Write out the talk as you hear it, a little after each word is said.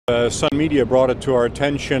Sun media brought it to our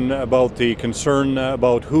attention about the concern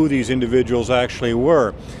about who these individuals actually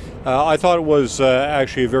were. I thought it was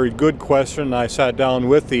actually a very good question. I sat down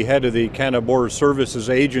with the head of the Canada Border Services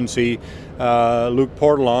Agency, Luc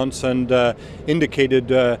Portelance, and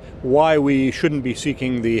indicated why we shouldn't be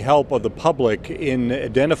seeking the help of the public in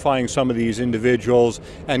identifying some of these individuals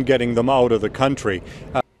and getting them out of the country.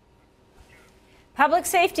 Public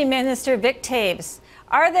Safety Minister Vic Taves.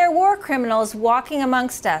 Are there war criminals walking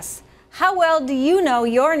amongst us? How well do you know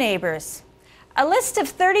your neighbors? A list of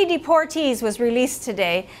 30 deportees was released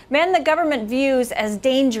today, men the government views as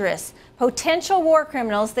dangerous, potential war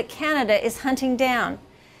criminals that Canada is hunting down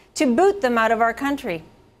to boot them out of our country.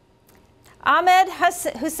 Ahmed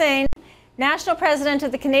Hussein, National President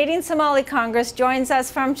of the Canadian Somali Congress, joins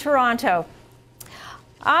us from Toronto.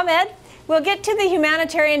 Ahmed, we'll get to the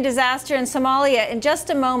humanitarian disaster in Somalia in just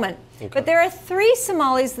a moment. Okay. But there are 3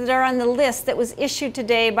 Somalis that are on the list that was issued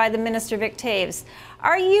today by the Minister Vic Taves.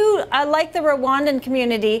 Are you, like the Rwandan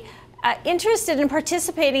community, interested in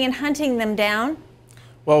participating in hunting them down?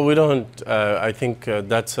 Well, we don't. I think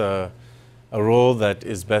that's a role that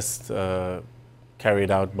is best carried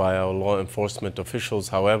out by our law enforcement officials.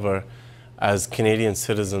 However, as Canadian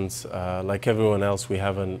citizens, like everyone else, we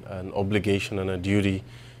have an obligation and a duty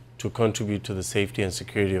to contribute to the safety and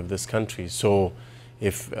security of this country. So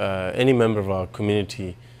if any member of our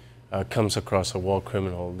community comes across a war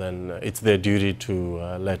criminal, then it's their duty to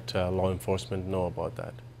let law enforcement know about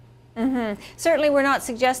that. Certainly we're not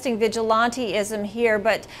suggesting vigilanteism here,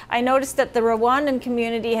 but I noticed that the Rwandan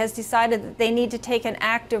community has decided that they need to take an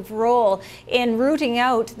active role in rooting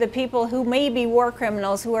out the people who may be war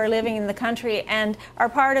criminals who are living in the country and are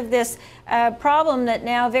part of this problem that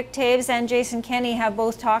now Vic Taves and Jason Kenney have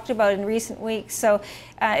both talked about in recent weeks. So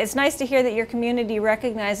it's nice to hear that your community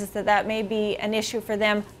recognizes that that may be an issue for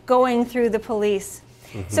them going through the police.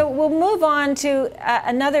 So we'll move on to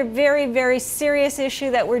another very, very serious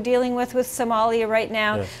issue that we're dealing with Somalia right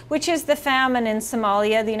now, yes, which is the famine in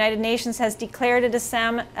Somalia. The United Nations has declared it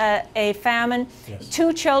a famine. Yes.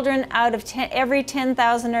 2 children out of every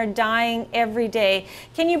 10,000 are dying every day.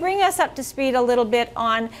 Can you bring us up to speed a little bit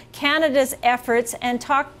on Canada's efforts and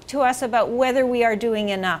talk to us about whether we are doing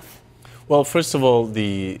enough? Well, first of all,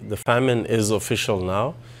 the famine is official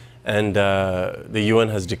now. And the UN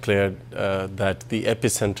has declared that the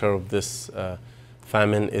epicenter of this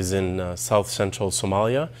famine is in south-central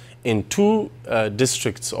Somalia, in 2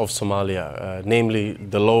 districts of Somalia, namely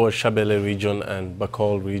the lower Shabelle region and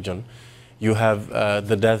Bakol region. You have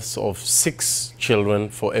the deaths of 6 children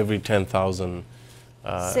for every 10,000.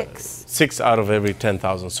 6 out of every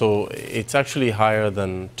 10,000. So it's actually higher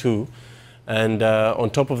than 2. And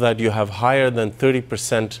on top of that, you have higher than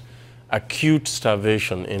 30% acute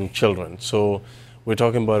starvation in children. So we're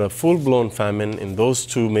talking about a full-blown famine in those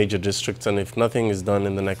 2 major districts, and if nothing is done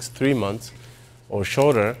in the next 3 months or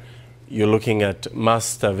shorter, you're looking at mass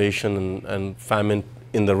starvation and famine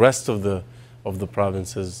in the rest of the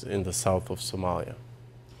provinces in the south of Somalia.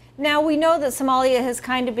 Now, we know that Somalia has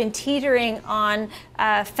kind of been teetering on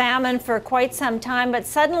famine for quite some time, but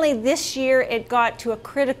suddenly this year it got to a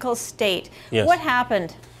critical state. Yes. What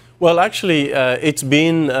happened? Well, actually, it's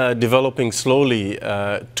been developing slowly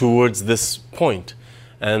towards this point.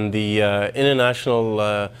 And the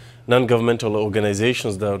international non-governmental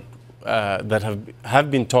organizations that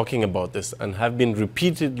have been talking about this and have been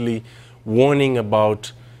repeatedly warning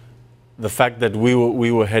about the fact that we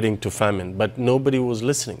were heading to famine, but nobody was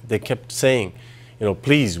listening. They kept saying, you know,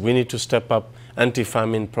 please, we need to step up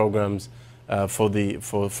anti-famine programs for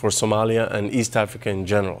Somalia and East Africa in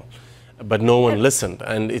general. But no one listened,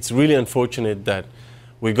 and it's really unfortunate that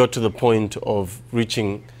we got to the point of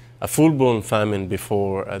reaching a full-blown famine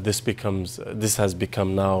before this has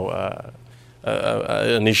become now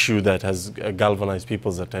an issue that has galvanized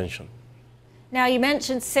people's attention. Now, you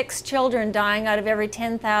mentioned 6 children dying out of every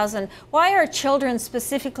 10,000. Why are children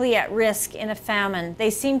specifically at risk in a famine?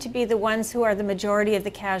 They seem to be the ones who are the majority of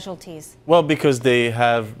the casualties. Well, because they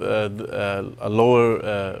have a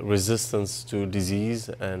lower resistance to disease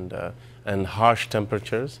and harsh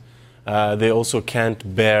temperatures. They also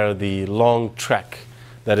can't bear the long trek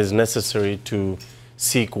that is necessary to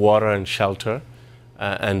seek water and shelter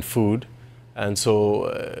and food. And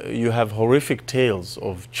so you have horrific tales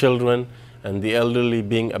of children and the elderly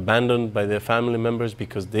being abandoned by their family members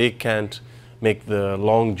because they can't make the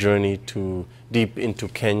long journey to deep into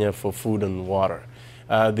Kenya for food and water.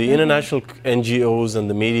 The international NGOs and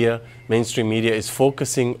the media, mainstream media, is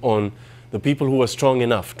focusing on the people who are strong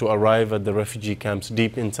enough to arrive at the refugee camps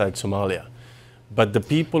deep inside Somalia. But the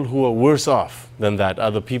people who are worse off than that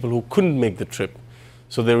are the people who couldn't make the trip.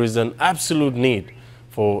 So there is an absolute need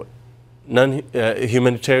for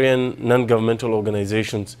humanitarian, non-governmental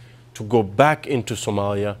organizations to go back into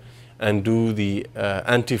Somalia and do the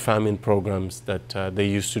anti-famine programs that they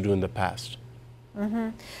used to do in the past. Mm-hmm.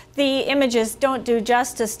 The images don't do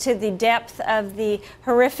justice to the depth of the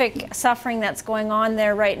horrific suffering that's going on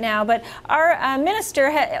there right now. But our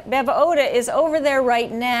Minister, Bev Oda, is over there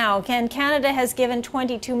right now. And Canada has given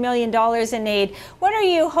 $22 million in aid. What are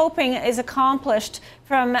you hoping is accomplished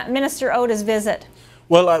from Minister Oda's visit?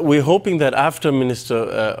 Well, we're hoping that after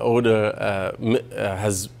Minister Oda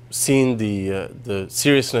has seen the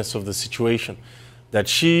seriousness of the situation, that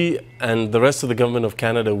she and the rest of the government of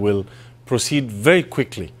Canada will proceed very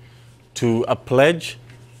quickly to a pledge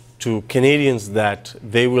to Canadians that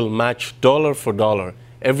they will match dollar for dollar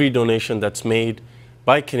every donation that's made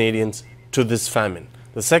by Canadians to this famine.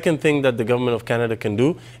 The second thing that the government of Canada can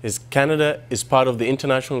do is Canada is part of the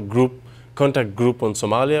international contact group on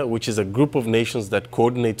Somalia, which is a group of nations that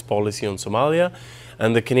coordinates policy on Somalia,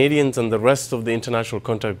 and the Canadians and the rest of the international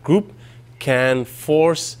contact group can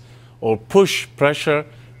force or pressure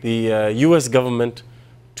the US government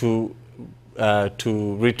to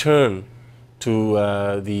return to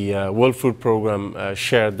the World Food Program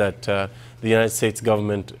share that the United States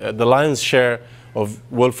government, the lion's share of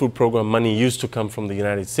World Food Program money used to come from the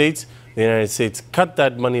United States. The United States cut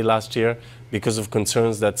that money last year because of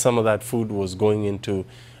concerns that some of that food was going into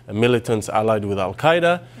militants allied with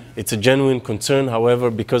Al-Qaeda. It's a genuine concern.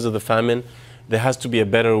 However, because of the famine, there has to be a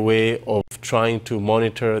better way of trying to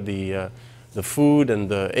monitor the food and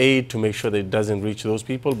the aid to make sure that it doesn't reach those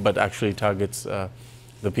people, but actually targets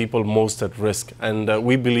the people most at risk. And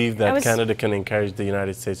we believe that Canada can encourage the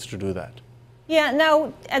United States to do that. Yeah,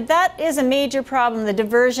 now that is a major problem, the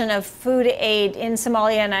diversion of food aid in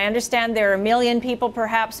Somalia, and I understand there are 1 million people,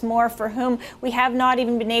 perhaps more, for whom we have not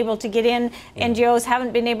even been able to get in, NGOs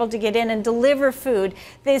haven't been able to get in and deliver food.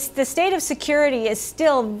 The state of security is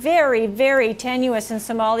still very, very tenuous in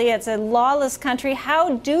Somalia. It's a lawless country.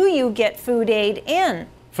 How do you get food aid in?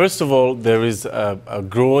 First of all, there is a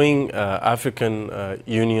growing African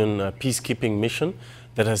Union peacekeeping mission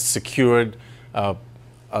that has secured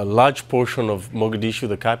a large portion of Mogadishu,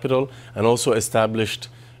 the capital, and also established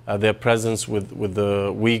their presence with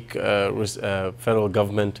the weak federal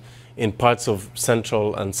government in parts of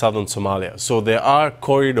central and southern Somalia. So there are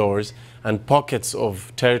corridors and pockets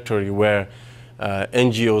of territory where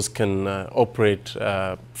NGOs can operate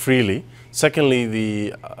freely. Secondly,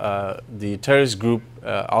 the terrorist group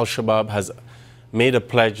Al-Shabaab has made a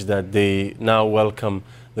pledge that they now welcome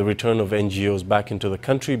the return of NGOs back into the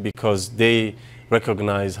country because they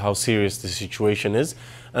recognize how serious the situation is.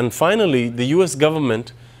 And finally, the US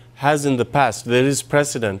government has in the past, there is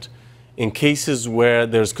precedent in cases where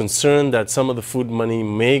there's concern that some of the food money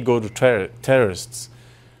may go to terrorists.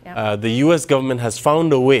 Yep. The US government has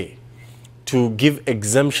found a way to give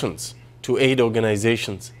exemptions to aid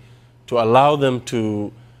organizations to allow them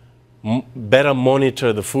to better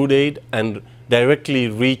monitor the food aid and directly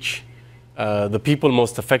reach the people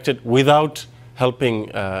most affected without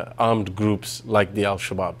helping armed groups like the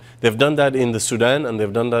Al-Shabaab. They've done that in the Sudan and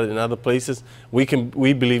they've done that in other places.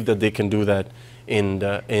 We believe that they can do that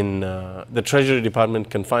the Treasury Department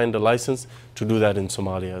can find a license to do that in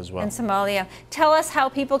Somalia as well. In Somalia. Tell us how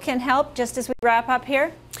people can help just as we wrap up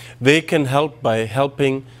here. They can help by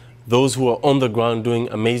helping those who are on the ground doing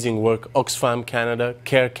amazing work, Oxfam Canada,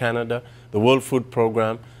 CARE Canada, the World Food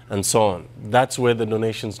Program, and so on. That's where the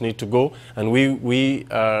donations need to go. And we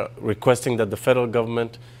are requesting that the federal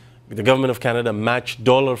government, the government of Canada, match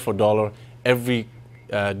dollar for dollar. Every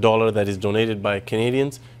dollar that is donated by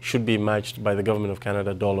Canadians should be matched by the government of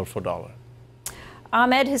Canada dollar for dollar.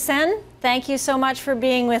 Ahmed Hussein, thank you so much for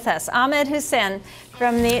being with us. Ahmed Hussein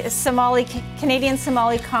from the Canadian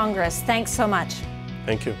Somali Congress. Thanks so much.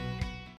 Thank you.